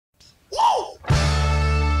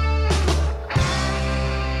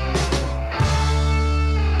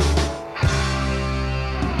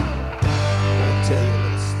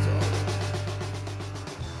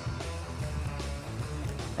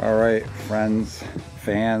Alright, friends,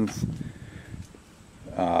 fans,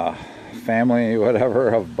 family, whatever,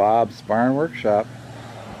 of Bob's Barn Workshop.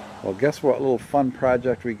 Well, guess what little fun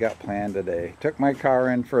project we got planned today. Took my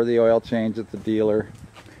car in for the oil change at the dealer.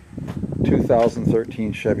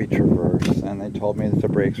 2013 Chevy Traverse, and they told me that the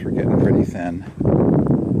brakes were getting pretty thin.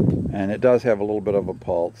 And it does have a little bit of a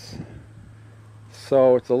pulse.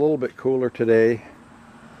 So it's a little bit cooler today.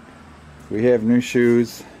 We have new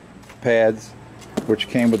shoes, pads, which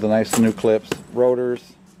came with the nice new clips,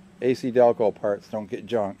 rotors, AC Delco parts, don't get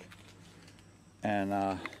junk. And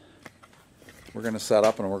we're going to set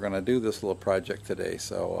up and we're going to do this little project today.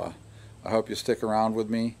 So I hope you stick around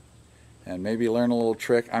with me and maybe learn a little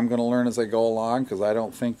trick. I'm going to learn as I go along because I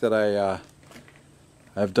don't think that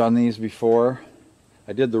I've done these before.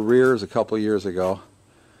 I did the rears a couple years ago,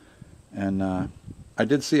 and I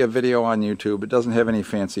did see a video on YouTube. It doesn't have any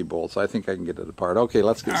fancy bolts. I think I can get it apart. Okay,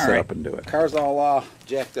 let's get set up and do it. Car's all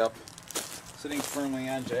jacked up, sitting firmly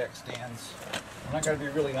on jack stands. I'm not going to be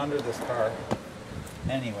really under this car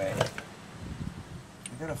anyway. I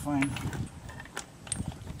gotta find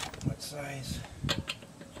what size.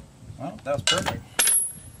 Well, that was perfect.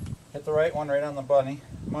 Hit the right one right on the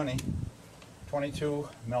money. 22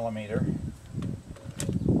 millimeter.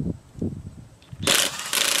 I'll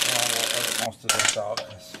edit most of this out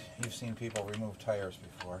because you've seen people remove tires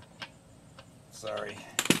before. Sorry,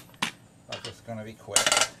 but it's going to be quick.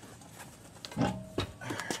 Alright.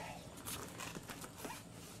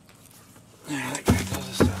 That guy does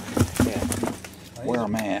this stuff. Yeah. Where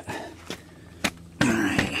I'm at.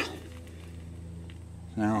 Alright.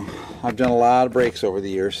 Now, I've done a lot of brakes over the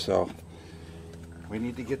years, so we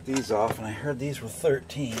need to get these off, and I heard these were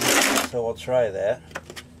 13, so we'll try that.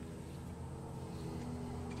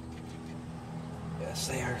 Yes,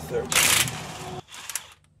 they are 13.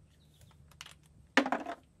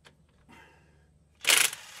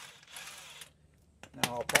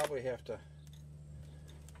 Now I'll probably have to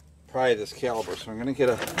pry this caliper, so I'm going to get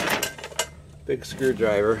a big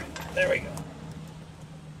screwdriver. There we go.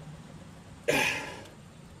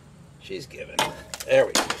 She's giving. There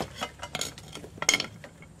we go.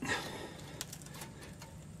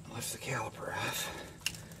 Lift the caliper off.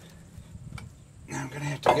 Now I'm going to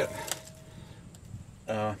have to get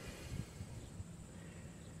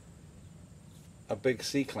a big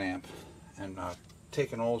C-clamp and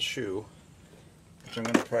take an old shoe, which I'm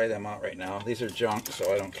going to pry them out right now. These are junk,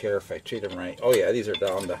 so I don't care if I treat them right. Oh yeah, these are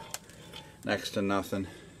down to next to nothing.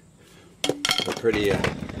 They're pretty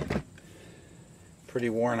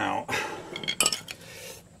worn out.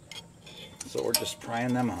 So we're just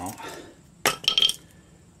prying them out.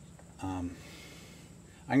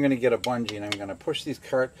 I'm going to get a bungee and I'm going to push these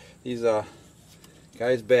guys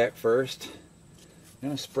back first. I'm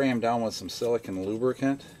going to spray them down with some silicone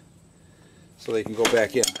lubricant so they can go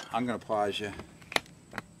back in. I'm going to pause you.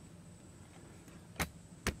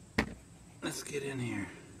 Let's get in here.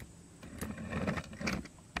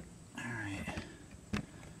 Alright.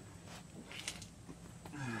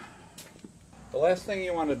 The last thing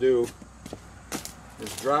you want to do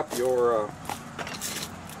is drop your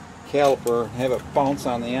caliper and have it bounce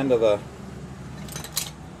on the end of the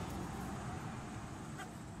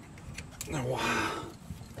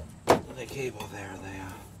cable there.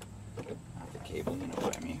 Not the cable, you know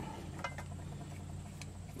what I mean.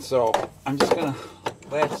 So I'm just gonna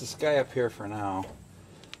latch this guy up here for now,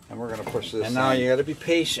 and we're gonna push this. And now you got to be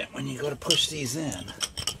patient when you go to push these in.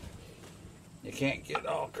 You can't get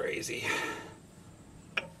all crazy.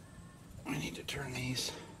 I need to turn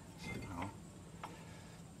these somehow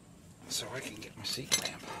so I can get my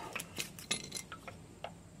C-clamp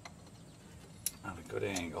on a good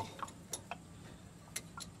angle.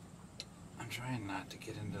 I'm trying not to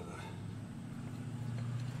get into the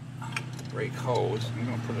brake hose. I'm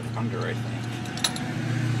going to put it under, I think.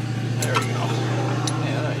 There we go.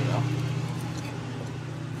 Yeah, there you go.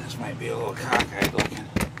 This might be a little cockeyed looking,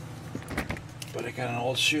 but I got an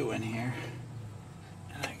old shoe in here,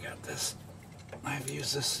 and I got this. I've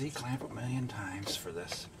used this C-clamp a million times for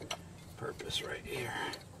this purpose right here.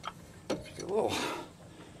 It's a little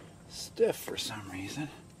stiff for some reason.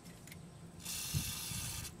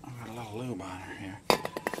 I've got a little lube on her here.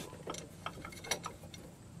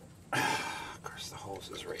 Of course, the hose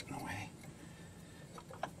is right in the way.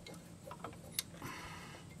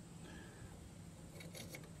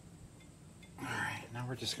 Alright, now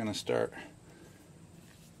we're just going to start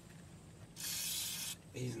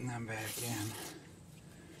easing them back in.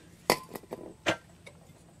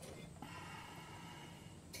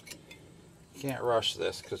 You can't rush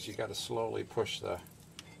this because you got to slowly push the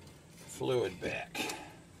fluid back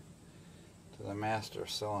to the master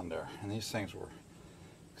cylinder. And these things were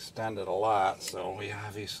extended a lot, so we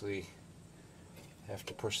obviously have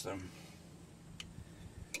to push them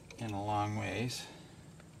in a long ways.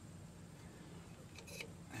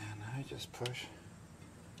 And I just push.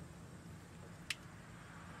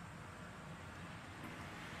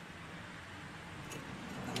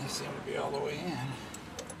 And they seem to be all the way in.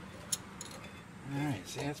 Alright,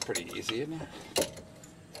 see, that's pretty easy, isn't it?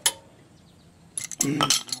 Now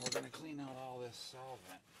we're going to clean out all this solvent.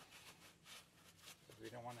 We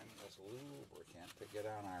don't want any of this lubricant to get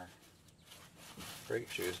on our brake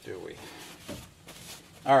shoes, do we?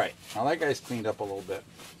 Alright, now that guy's cleaned up a little bit.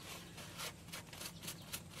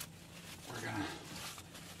 We're going to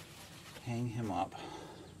hang him up.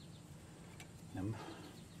 Okay,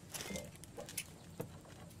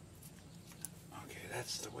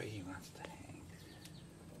 that's the way he wants to hang.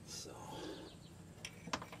 So,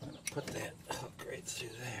 I'm going to put that hook right through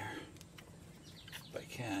there. If I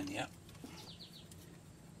can, yep.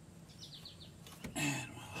 And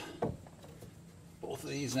both of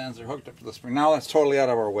these ends are hooked up to the spring. Now that's totally out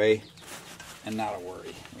of our way and not a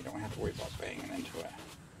worry. We don't have to worry about banging into it.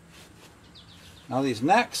 Now these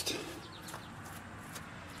next,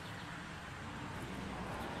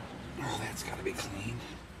 oh, that's got to be clean.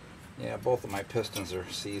 Yeah, both of my pistons are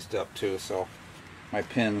seized up too, so my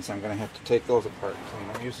pins, I'm going to have to take those apart and clean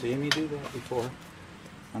them. You've seen me do that before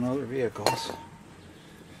on other vehicles.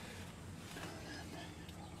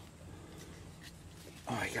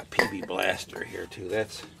 Oh, I got PB Blaster here too.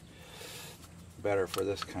 That's better for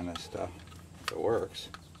this kind of stuff if it works.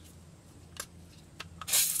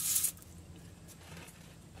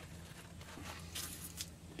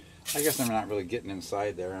 I guess I'm not really getting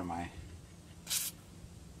inside there, am I?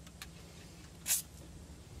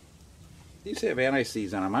 These have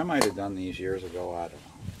anti-seize on them. I might have done these years ago. I don't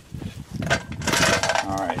know.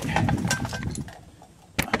 All right. I'm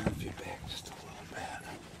going to be back just a little bit.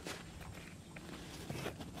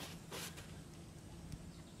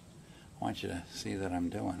 I want you to see that I'm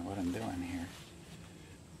doing what I'm doing here.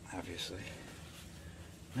 Obviously.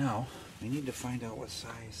 Now, we need to find out what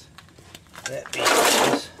size that beast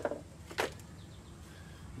is.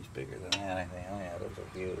 He's bigger than that, I think. Oh yeah, those are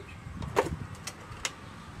huge.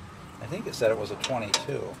 I think it said it was a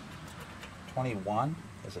 22. 21?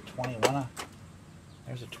 Is a 21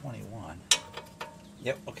 There's a 21.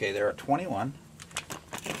 Yep, okay, they're a 21.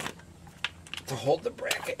 To hold the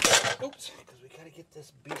bracket. Oops, because we got to get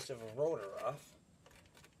this beast of a rotor off.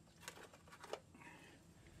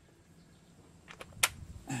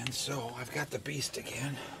 And so I've got the beast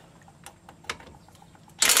again.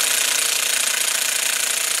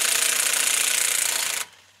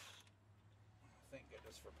 Thank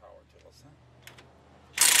goodness for power tools, huh?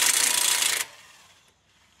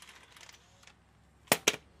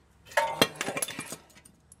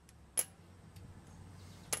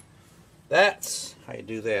 That's how you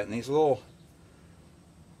do that. And these little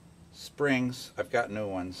springs, I've got new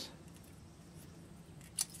ones.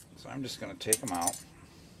 So I'm just going to take them out.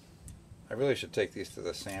 I really should take these to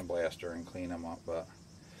the sandblaster and clean them up, but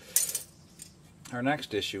our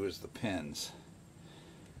next issue is the pins.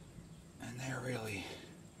 And they're really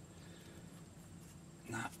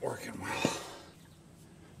not working well.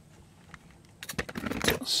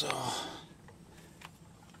 So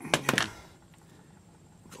I'm going to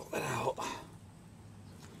pull it out.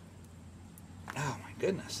 Oh my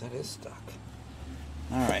goodness, that is stuck.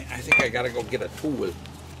 Alright, I think I gotta go get a tool.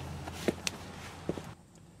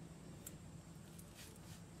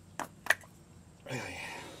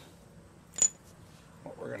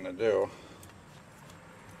 What we're gonna do,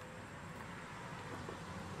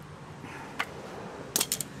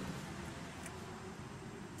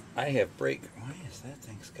 I have brake. Why is that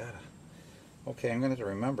thing's gotta? Okay, I'm gonna have to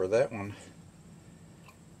remember that one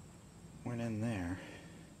went in there.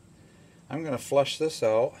 I'm gonna flush this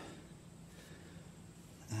out,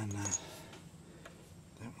 and that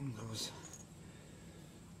one goes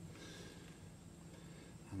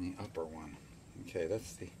on the upper one. Okay,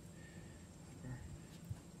 that's the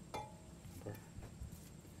upper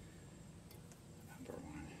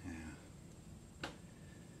one. Yeah.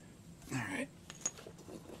 All right.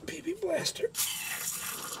 PB Blaster.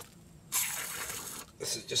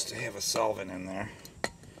 This is just to have a solvent in there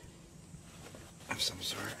of some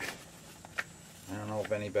sort. I don't know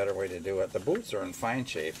of any better way to do it. The boots are in fine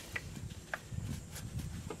shape.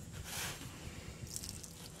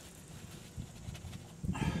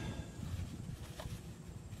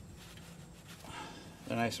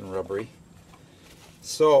 They're nice and rubbery.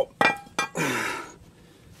 So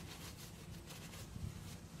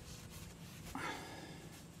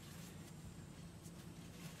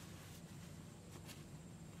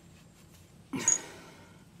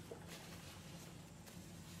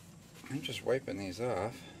I'm just wiping these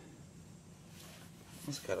off.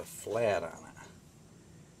 It's got a flat on it.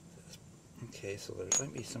 Okay, so there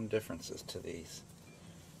might be some differences to these.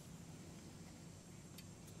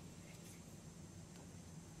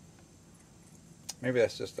 Maybe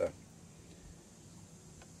that's just a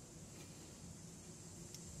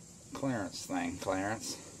clearance thing,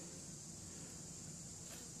 Clarence.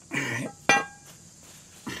 Alright.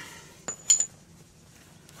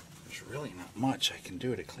 There's really not much I can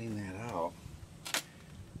do to clean that out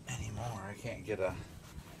anymore. I can't get a...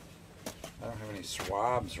 I don't have any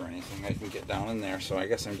swabs or anything I can get down in there, so I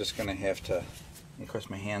guess I'm just going to have to... Of course,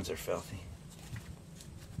 my hands are filthy.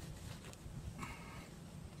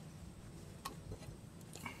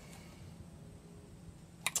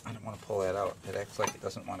 I don't want to pull that out. It acts like it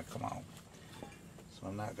doesn't want to come out. So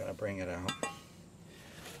I'm not going to bring it out.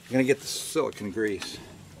 I'm going to get the silicone grease.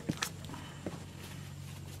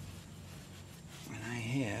 And I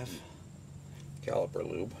have caliper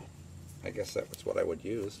lube. I guess that was what I would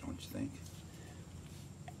use, don't you think?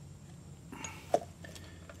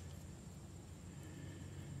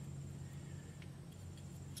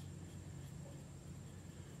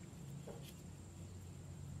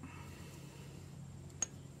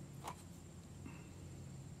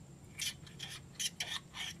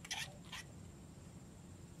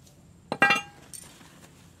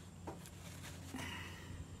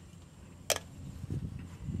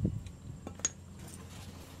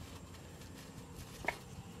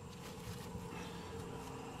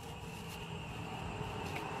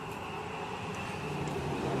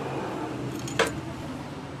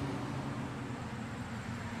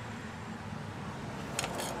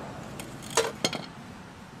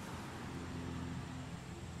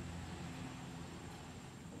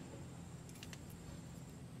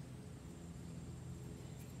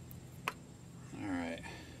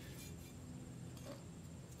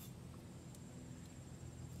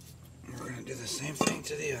 Do the same thing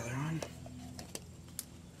to the other one.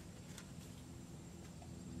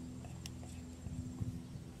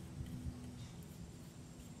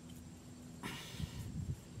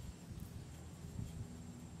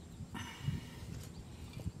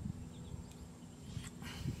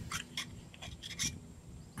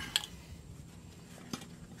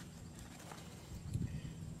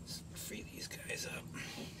 Let's free these guys up.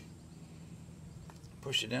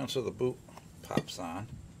 Push it down so the boot pops on.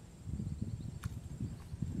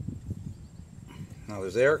 Now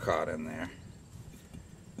there's air caught in there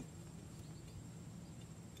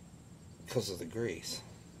because of the grease.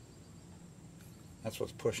 That's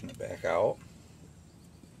what's pushing it back out.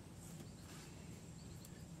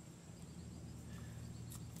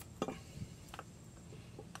 There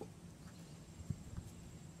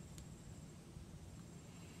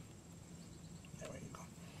we go.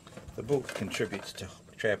 The boot contributes to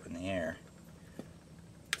trapping the air.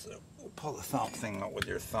 So we'll pull the thumb thing out with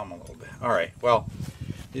your thumb a little bit. Alright, well,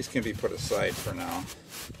 these can be put aside for now.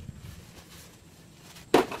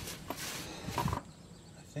 I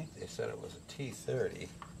think they said it was a T30.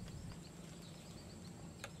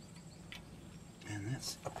 And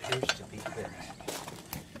this appears to be correct.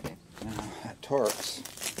 Now, that Torx,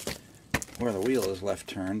 where the wheel is left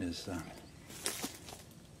turned, is... I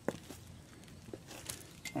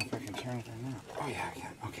don't know if I can turn it or not. Oh yeah, I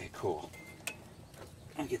can. Okay, cool.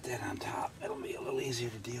 I'll get that on top. It'll be a little easier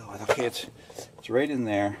to deal with. Okay, it's right in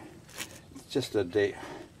there. It's just a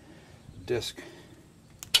disc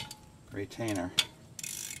retainer.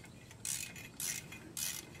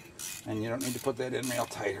 And you don't need to put that in real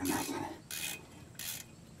tight or nothing.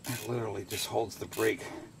 It literally just holds the brake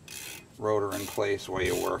rotor in place while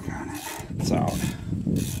you work on it. It's out.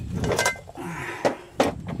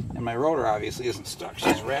 And my rotor obviously isn't stuck.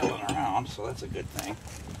 She's rattling around, so that's a good thing.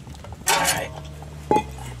 Alright.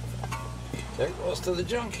 There it goes to the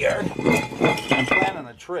junkyard. I'm planning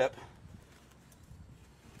a trip.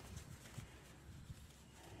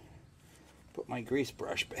 Put my grease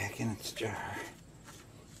brush back in its jar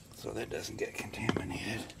so that doesn't get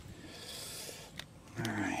contaminated.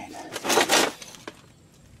 Alright.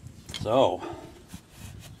 So,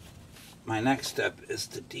 my next step is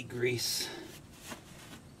to degrease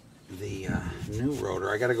the new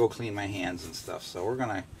rotor. I gotta go clean my hands and stuff, so we're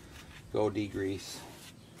gonna go degrease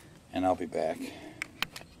and I'll be back.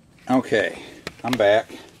 Okay, I'm back.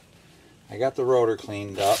 I got the rotor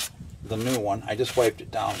cleaned up, the new one. I just wiped it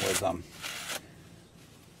down with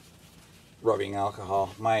rubbing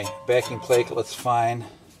alcohol. My backing plate looks fine.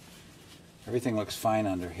 Everything looks fine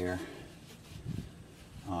under here.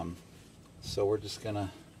 So we're just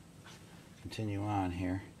gonna continue on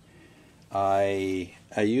here. I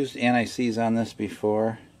used anti-seize on this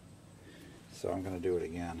before, so I'm gonna do it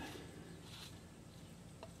again.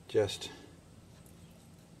 just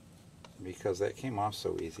because that came off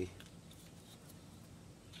so easy.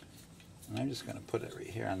 And I'm just going to put it right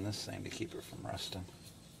here on this thing to keep it from rusting.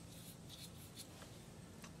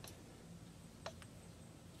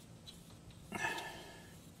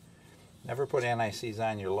 Never put anti-seize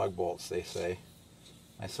on your lug bolts, they say.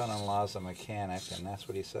 My son-in-law's a mechanic, and that's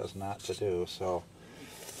what he says not to do, so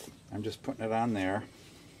I'm just putting it on there.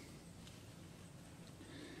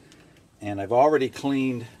 And I've already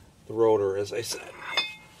cleaned the rotor, as I said,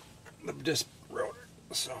 the disc rotor.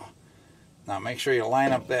 So now make sure you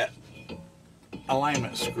line up that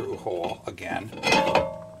alignment screw hole again.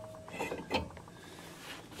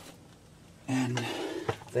 And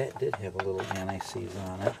that did have a little anti-seize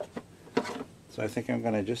on it. So I think I'm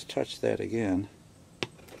going to just touch that again,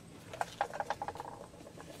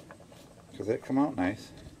 because it came out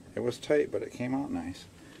nice. It was tight, but it came out nice.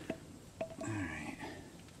 Alright.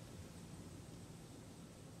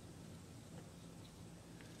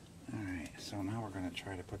 Alright, so now we're going to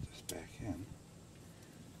try to put this back in.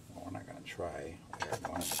 Well, we're not going to try. We're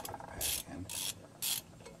going to put it back in.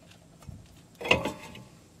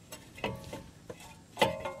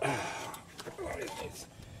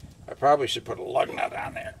 I probably should put a lug nut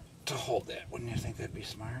on there to hold that. Wouldn't you think that'd be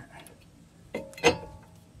smart? I'm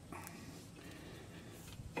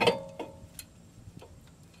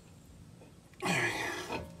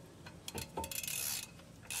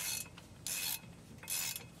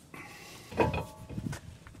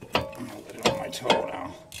gonna let it on my toe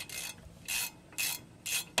now.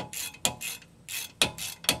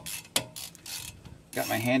 Got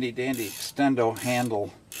my handy dandy extendo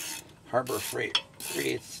handle Harbor Freight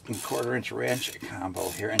 3/8 inch ratchet combo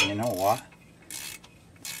here, and you know what?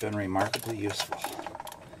 It's been remarkably useful.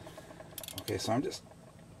 Okay, so I'm just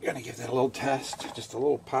gonna give that a little test, just a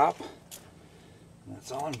little pop. And that's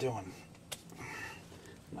all I'm doing. I'm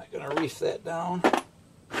not gonna reef that down.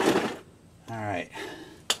 Alright.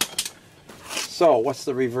 So what's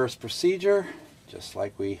the reverse procedure? Just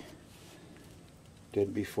like we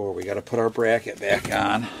did before, we gotta put our bracket back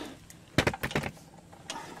on.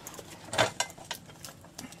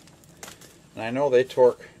 And I know they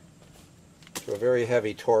torque to a very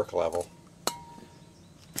heavy torque level.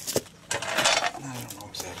 I don't know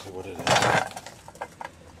exactly what it is.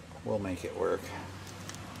 We'll make it work.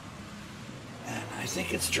 And I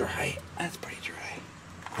think it's dry. That's pretty dry.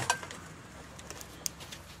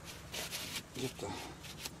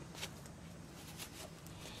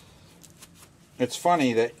 It's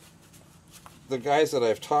funny that the guys that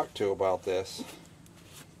I've talked to about this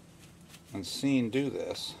and seen do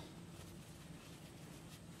this,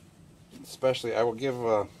 especially, I will give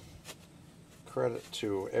credit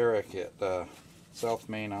to Eric at South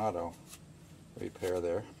Main Auto Repair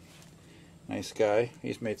there. Nice guy.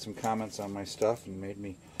 He's made some comments on my stuff and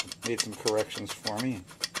made some corrections for me.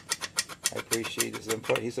 I appreciate his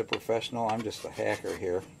input. He's a professional. I'm just a hacker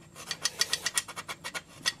here,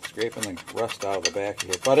 scraping the rust out of the back of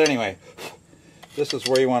here. But anyway, this is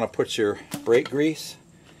where you want to put your brake grease.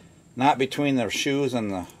 Not between the shoes and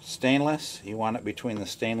the stainless. You want it between the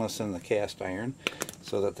stainless and the cast iron,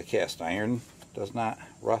 so that the cast iron does not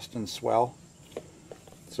rust and swell.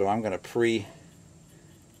 So I'm going to pre-grease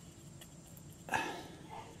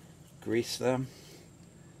them.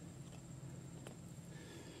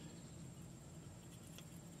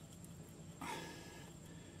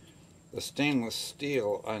 The stainless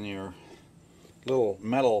steel on your little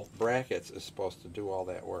metal brackets is supposed to do all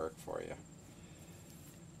that work for you.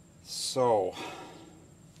 So,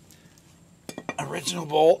 original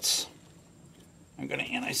bolts, I'm going to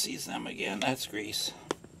anti-seize them again. That's grease.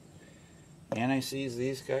 Anti-seize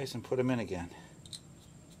these guys and put them in again.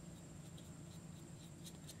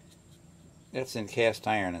 That's in cast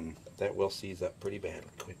iron, and that will seize up pretty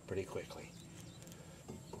quickly.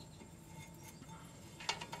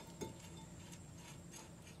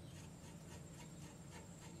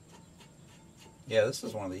 Yeah, this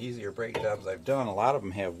is one of the easier brake jobs I've done. A lot of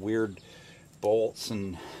them have weird bolts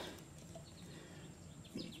and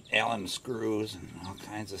Allen screws and all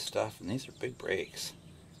kinds of stuff, and these are big brakes.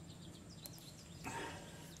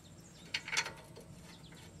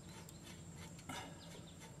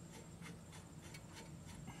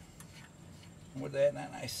 And with that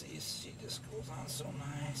anti-seize, she just goes on so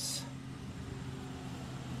nice.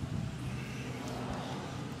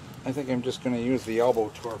 I think I'm just going to use the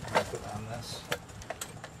elbow torque method on this,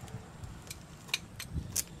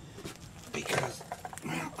 because,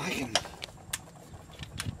 well, I can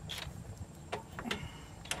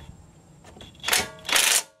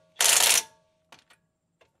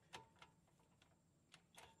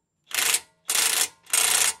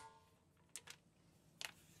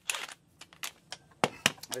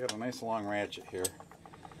I got a nice long ratchet here.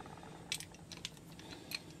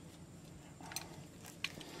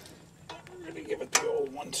 We're going to give it the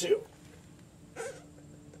old one too.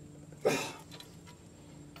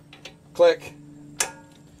 Click.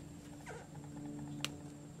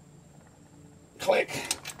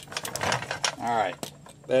 Click. Alright.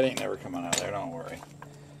 That ain't never coming out of there, don't worry.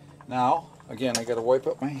 Now, again, I got to wipe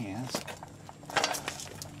up my hands.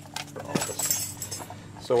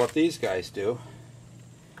 So what these guys do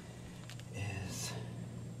is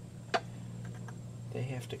they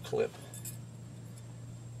have to clip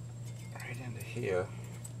right into here.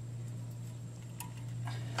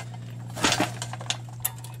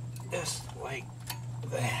 Just like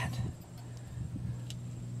that.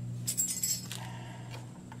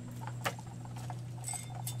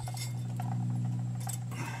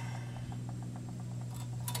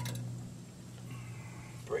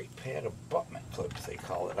 Brake pad abutment clips, they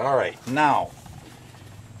call it. Alright, now,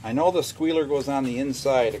 I know the squealer goes on the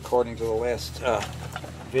inside according to the last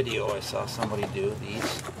video I saw somebody do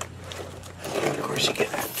these. Of course, you get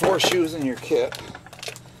 4 shoes in your kit.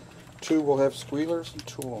 2 will have squealers and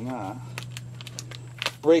 2 will not.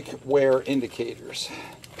 Brake wear indicators.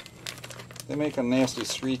 They make a nasty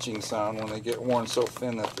screeching sound when they get worn so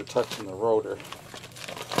thin that they're touching the rotor.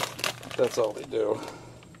 That's all they do.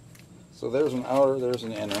 So there's an outer, there's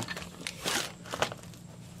an inner.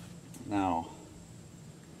 Now,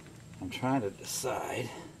 I'm trying to decide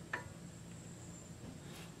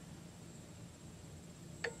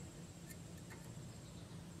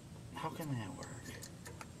how can that work?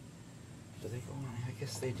 Do they go on? I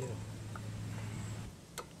guess they do.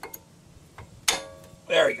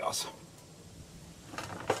 There he goes.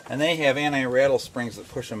 And they have anti-rattle springs that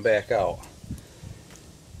push them back out.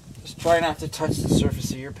 Just try not to touch the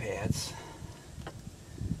surface of your pads.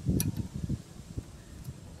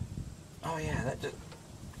 Oh yeah, that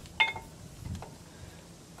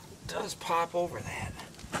does pop over that.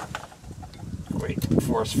 Quite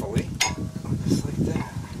forcefully. Just like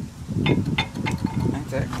that. Ain't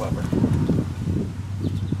that clever?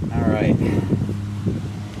 Alright.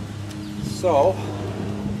 So,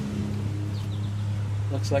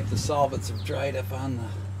 looks like the solvents have dried up on the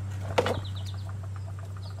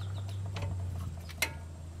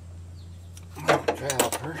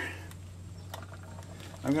caliper.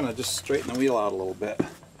 I'm going to just straighten the wheel out a little bit.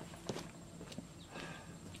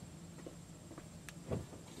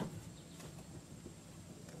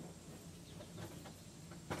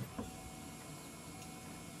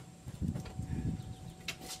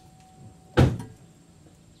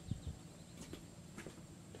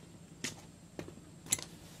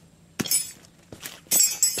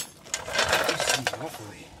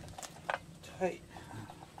 Awfully tight.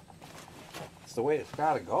 It's the way it's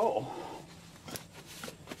got to go.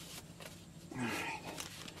 Alright.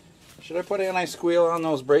 Should I put anti-squeal on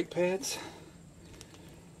those brake pads?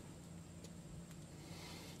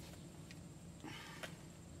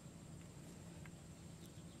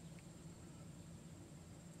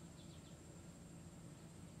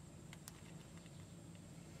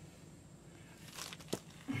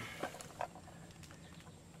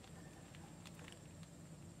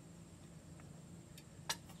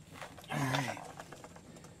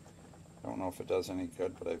 I don't know if it does any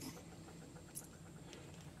good, but I've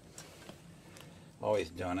always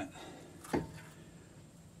done it.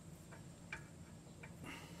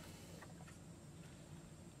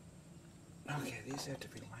 Okay, these have to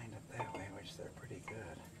be lined up that way, which they're pretty good.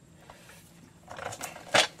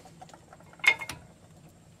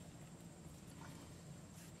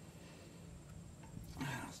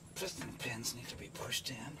 Piston pins need to be pushed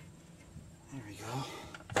in. There we go.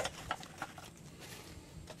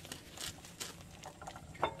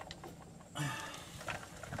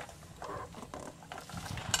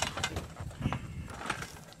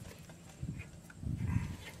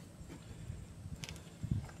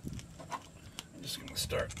 Just going to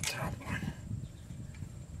start the top one.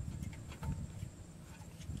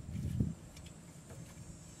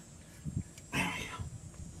 There we go.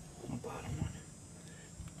 The bottom one.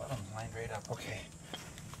 Bottom lined right up. Okay.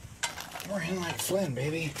 We're in like Flynn,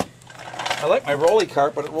 baby. I like my rolly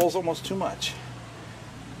cart, but it rolls almost too much.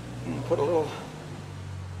 I'm going to put a little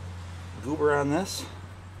goober on this.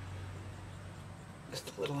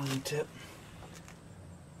 Just a little on the tip.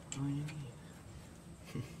 All you need.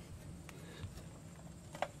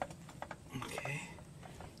 Okay,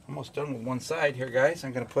 almost done with one side here, guys.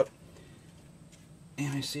 I'm going to put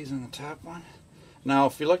anti-seize on the top one. Now,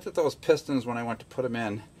 if you looked at those pistons when I went to put them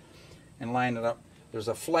in and line it up, there's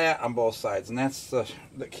a flat on both sides, and that's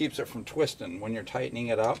that keeps it from twisting when you're tightening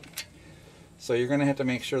it up. So you're going to have to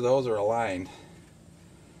make sure those are aligned.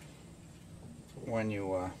 when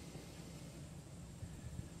you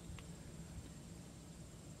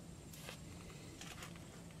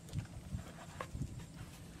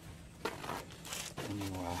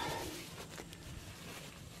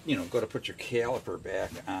you know, go to put your caliper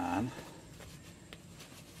back on.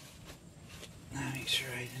 Now make sure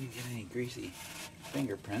I didn't get any greasy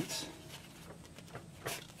fingerprints.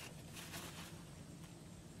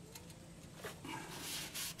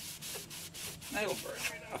 That'll burn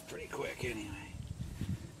right off pretty quick anyway.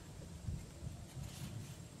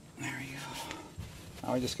 There we go.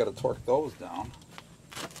 Now we just got to torque those down.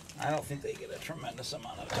 I don't think they get a tremendous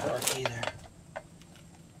amount of torque either,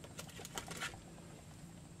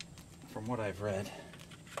 from what I've read.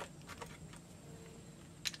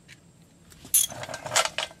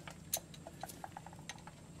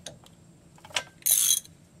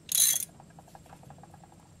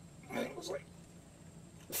 I think it was like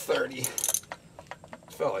 30. It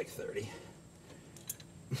felt like 30.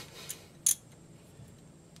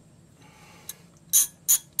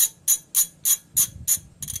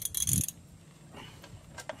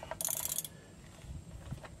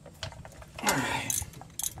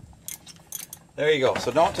 There you go.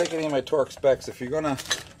 So don't take any of my torque specs. If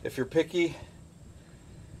you're picky,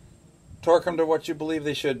 torque them to what you believe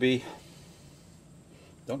they should be.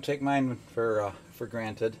 Don't take mine for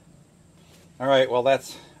granted. All right. Well,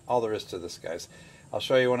 that's all there is to this, guys. I'll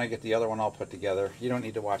show you when I get the other one all put together. You don't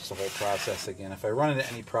need to watch the whole process again. If I run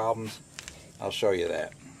into any problems, I'll show you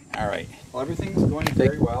that. All right. Well, everything's going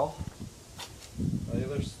very well.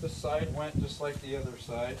 This side went just like the other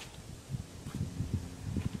side.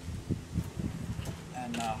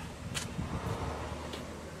 And I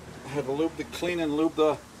had to clean and lube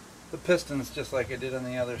the pistons just like I did on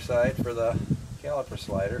the other side for the caliper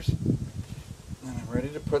sliders. And I'm ready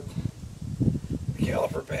to put the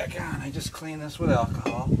caliper back on. I just cleaned this with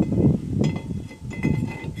alcohol.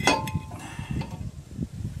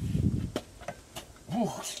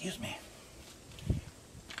 Oh, excuse me.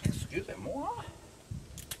 Excuse me, moi.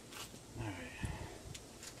 Alright.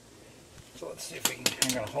 So let's see if we can,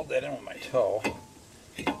 I'm going to hold that in with my toe.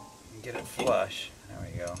 Get it flush. There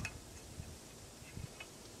we go.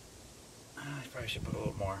 I probably should put a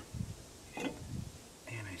little more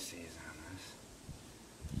anti-seize on this.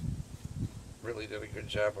 Really did a good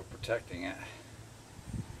job of protecting it.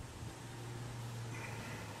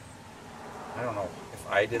 I don't know if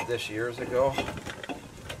I did this years ago.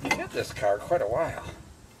 We had this car quite a while.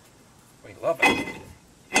 We love it.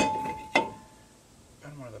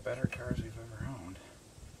 Been one of the better cars we've ever owned.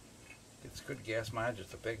 It's good gas mileage.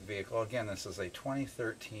 It's a big vehicle. Again, this is a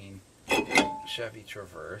 2013 Chevy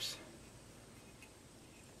Traverse.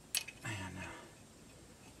 And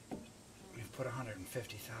we've put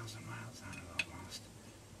 150,000 miles on it almost.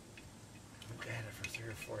 We've had it for 3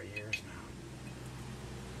 or 4 years now.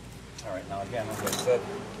 Alright, now again, as I said,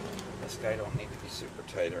 this guy don't need to be super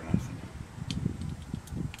tight or nothing.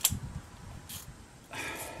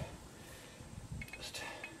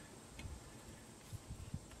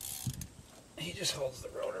 He just holds the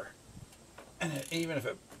rotor, and even if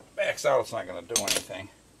it backs out, it's not going to do anything.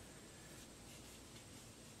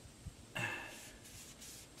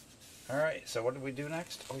 Alright, so what did we do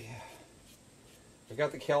next? Oh yeah, we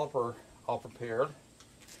got the caliper all prepared,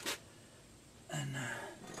 and the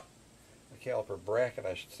caliper bracket,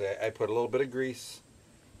 I should say. I put a little bit of grease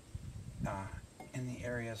in the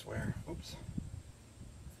areas where, oops,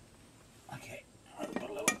 okay, I'll put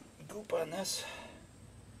a little goop on this.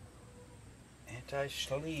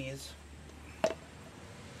 Anti-sleaze. I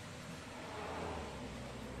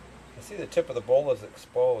see the tip of the bowl is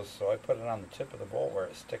exposed, so I put it on the tip of the bowl where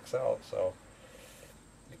it sticks out, so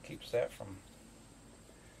it keeps that from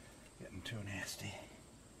getting too nasty.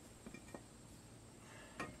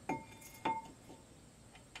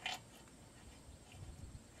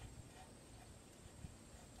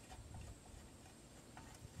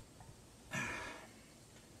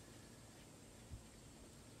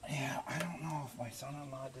 Yeah, I don't know if my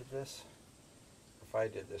son-in-law did this, if I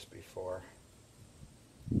did this before,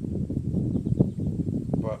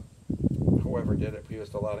 but whoever did it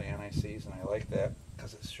used a lot of anti-seize, and I like that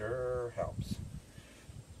because it sure helps.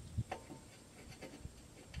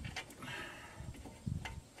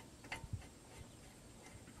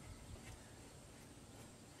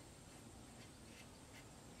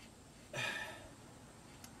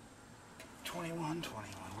 $21,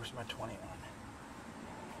 where's my 21?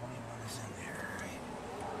 21 is in there, right?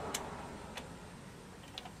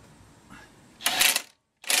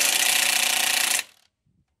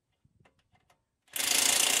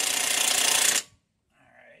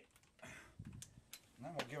 Alright.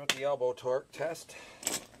 Then we'll give it the elbow torque test.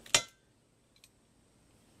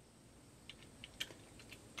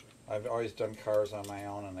 I've always done cars on my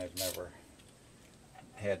own, and I've never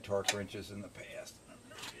had torque wrenches in the past.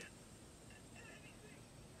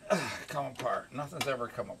 Come apart. Nothing's ever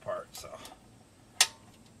come apart, so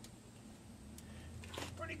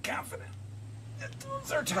pretty confident that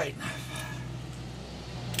those are tight enough.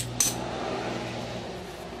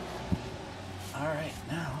 All right,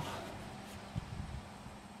 now.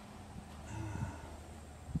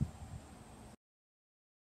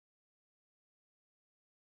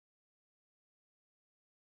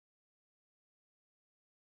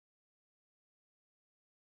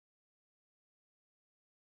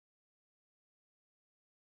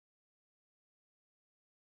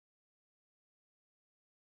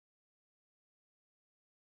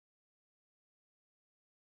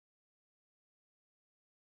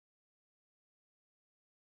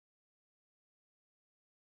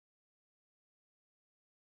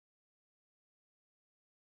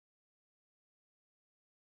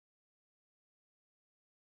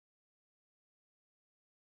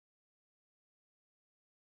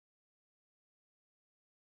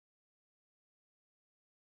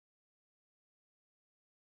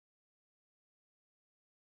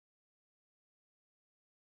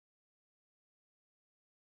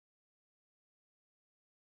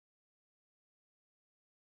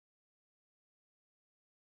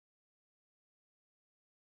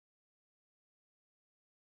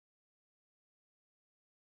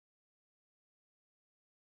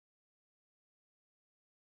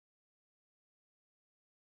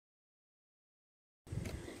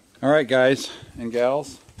 All right, guys and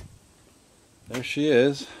gals, there she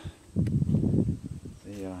is.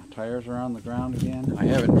 The tires are on the ground again. I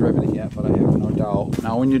haven't driven it yet, but I have no doubt.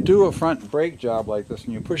 Now, when you do a front brake job like this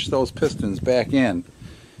and you push those pistons back in,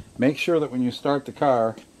 make sure that when you start the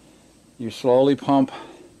car, you slowly pump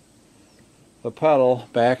the pedal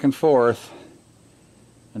back and forth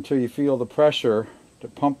until you feel the pressure to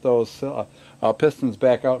pump those pistons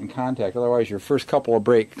back out in contact. Otherwise, your first couple of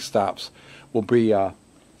brake stops will be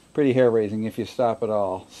pretty hair-raising if you stop at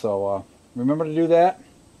all. So remember to do that.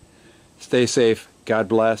 Stay safe. God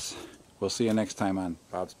bless. We'll see you next time on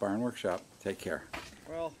Bob's Barn Workshop. Take care.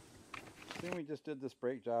 Well, seeing we just did this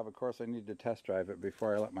brake job, of course I need to test drive it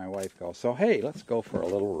before I let my wife go. So hey, let's go for a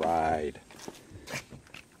little ride.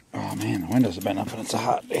 Oh man, the windows have been up and it's a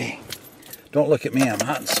hot day. Don't look at me, I'm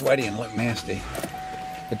hot and sweaty and look nasty.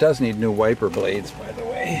 It does need new wiper blades, by the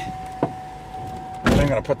way. But I'm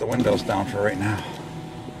going to put the windows down for right now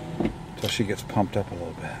until she gets pumped up a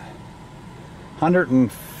little bit.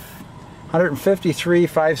 153,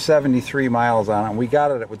 573 miles on it. We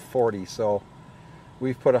got it with 40, so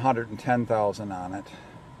we've put 110,000 on it.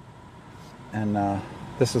 And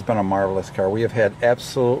this has been a marvelous car. We have had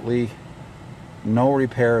absolutely no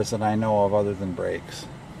repairs that I know of other than brakes.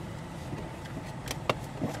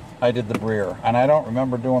 I did the rear, and I don't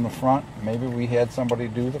remember doing the front. Maybe we had somebody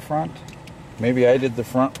do the front. Maybe I did the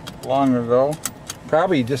front long ago.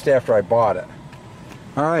 Probably just after I bought it.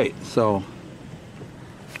 Alright, so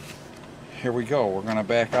here we go. We're going to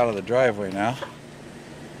back out of the driveway now.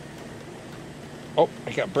 Oh,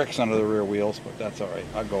 I got bricks under the rear wheels, but that's alright.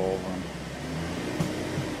 I'll go over them.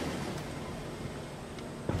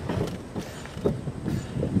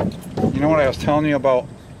 You know what I was telling you about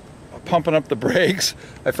pumping up the brakes?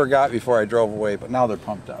 I forgot before I drove away, but now they're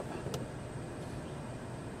pumped up.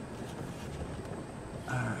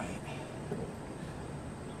 Alright.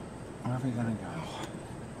 Where are we gonna go?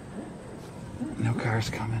 No cars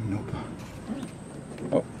coming, nope.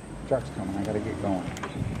 Oh, truck's coming, I gotta get going.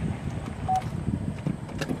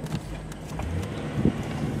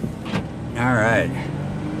 Alright.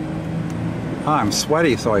 Oh, I'm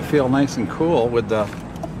sweaty, so I feel nice and cool with the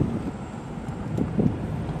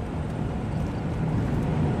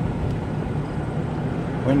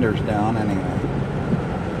windows down anyway.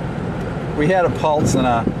 We had a pulse and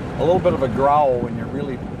a little bit of a growl when you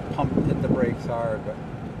really hit the brakes hard, but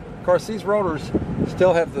of course these rotors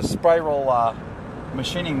still have the spiral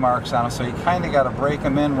machining marks on them, so you kind of got to break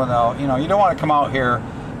them in without, you know, you don't want to come out here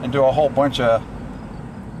and do a whole bunch of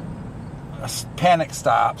panic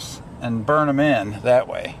stops and burn them in that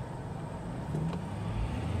way.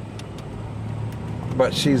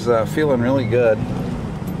 But she's feeling really good.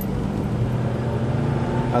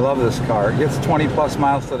 I love this car. It gets 20 plus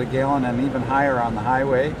miles to the gallon and even higher on the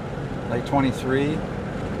highway, like 23.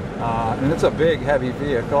 And it's a big, heavy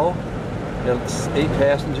vehicle. It's 8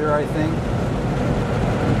 passenger, I think.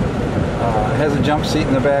 It has a jump seat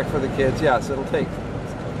in the back for the kids. Yes, it'll take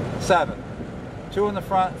 7. 2 in the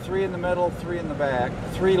front, 3 in the middle, 3 in the back,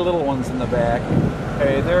 3 little ones in the back.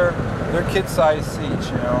 Hey, they're kid-sized seats,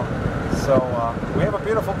 you know. So we have a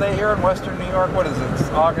beautiful day here in western New York. What is it? It's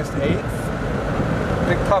August 8th.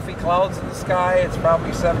 Big puffy clouds in the sky. It's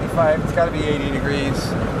probably 75. It's got to be 80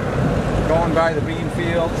 degrees. Going by the bean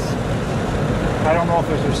fields. I don't know if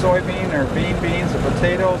there's a soybean or beans or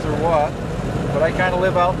potatoes or what, but I kind of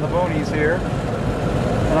live out in the boonies here.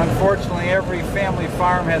 And unfortunately, every family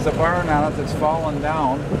farm has a barn on it that's fallen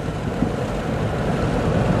down.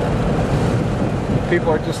 People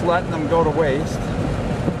are just letting them go to waste.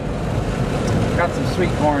 Got some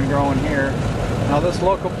sweet corn growing here. Now this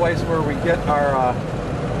local place where we get our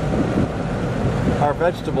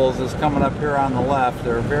vegetables is coming up here on the left.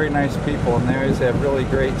 They're very nice people and they always have really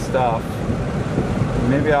great stuff.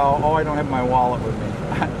 Maybe I don't have my wallet with me.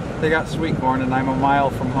 They got sweet corn and I'm a mile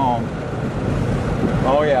from home.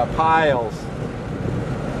 Oh yeah, piles.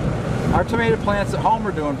 Our tomato plants at home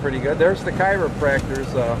are doing pretty good. There's the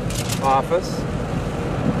chiropractor's office.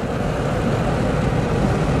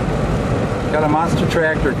 Got a monster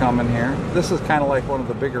tractor coming here. This is kind of like one of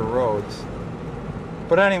the bigger roads.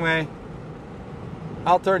 But anyway,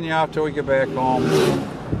 I'll turn you off till we get back home.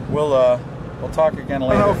 We'll talk again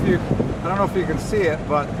later. I don't know if you can see it,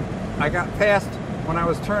 but I got past when I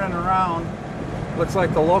was turning around. Looks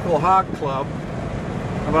like the local hog club.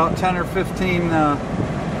 About 10 or 15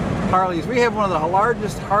 Harleys. We have one of the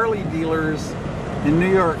largest Harley dealers in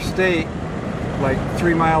New York State, like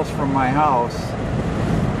 3 miles from my house.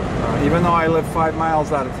 Even though I live 5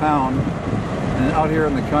 miles out of town and out here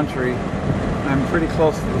in the country, I'm pretty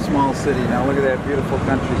close to the small city. Now look at that beautiful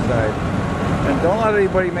countryside. And don't let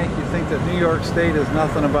anybody make you think that New York State is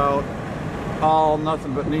nothing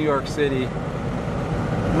but New York City.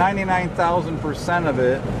 99,000% of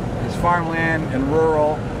it is farmland and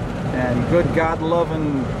rural and good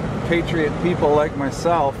God-loving patriot people like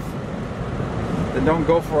myself that don't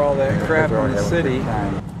go for all that crap in the city.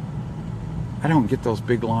 I don't get those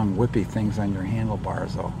big long whippy things on your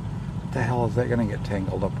handlebars though. What the hell is that going to get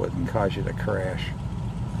tangled up with and cause you to crash?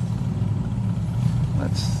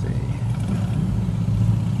 Let's see.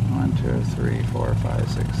 1, 2, 3, 4, 5,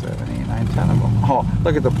 6, 7, 8, 9, 10 of them. Oh,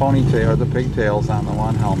 look at the ponytail or the pigtails on the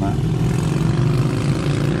one helmet.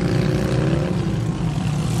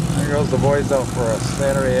 There goes the boys out for a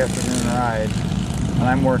Saturday afternoon ride. And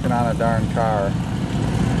I'm working on a darn car.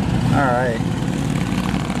 Alright.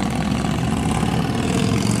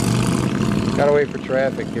 Gotta wait for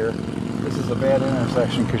traffic here. This is a bad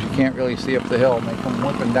intersection because you can't really see up the hill and they come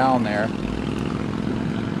whipping down there.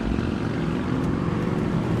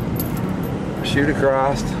 Shoot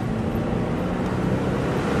across.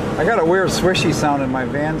 I got a weird swishy sound in my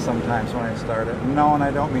van sometimes when I start it. No, and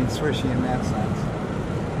I don't mean swishy in that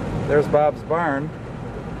sense. There's Bob's barn.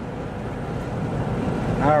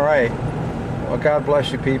 Alright. Well, God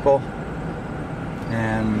bless you people.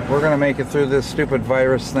 And we're going to make it through this stupid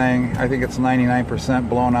virus thing. I think it's 99%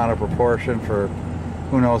 blown out of proportion for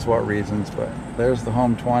who knows what reasons. But there's the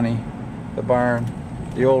Home 20, the barn,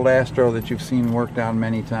 the old Astro that you've seen worked on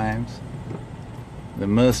many times. The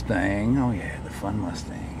Mustang. Oh yeah, the fun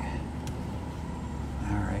Mustang.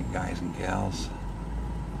 Alright guys and gals.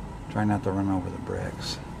 Try not to run over the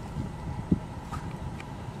bricks.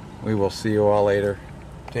 We will see you all later.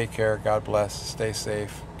 Take care. God bless. Stay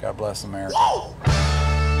safe. God bless America.